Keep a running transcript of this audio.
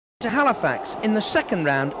to Halifax in the second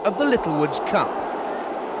round of the Littlewoods Cup.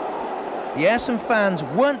 The Ayerson fans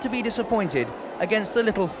weren't to be disappointed against the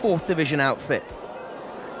little 4th Division outfit.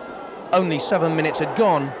 Only 7 minutes had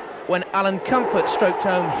gone when Alan Comfort stroked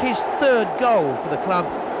home his 3rd goal for the club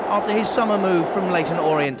after his summer move from Leyton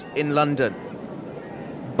Orient in London.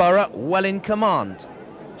 Boro well in command.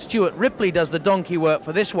 Stuart Ripley does the donkey work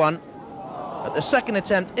for this one. At the second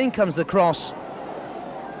attempt, in comes the cross,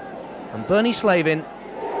 and Bernie Slavin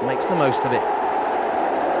makes the most of it.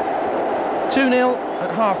 2-0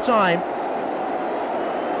 at half-time,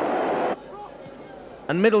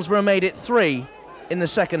 and Middlesbrough made it 3 in the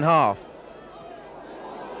second half.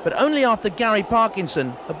 But only after Gary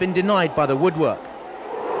Parkinson had been denied by the woodwork.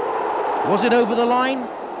 Was it over the line?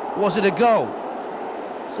 Was it a goal?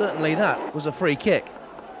 Certainly that was a free kick.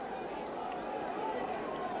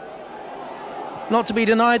 Not to be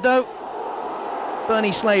denied though.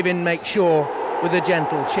 Bernie Slavin makes sure with a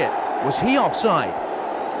gentle chip. Was he offside?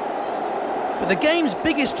 But the game's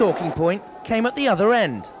biggest talking point came at the other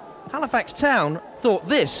end. Halifax Town thought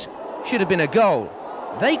this should have been a goal.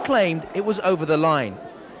 They claimed it was over the line.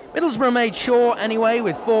 Middlesbrough made sure anyway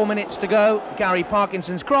with 4 minutes to go. Gary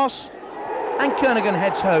Parkinson's cross, and Kernaghan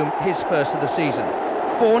heads home his first of the season.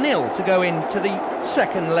 4-0 to go into the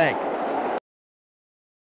second leg.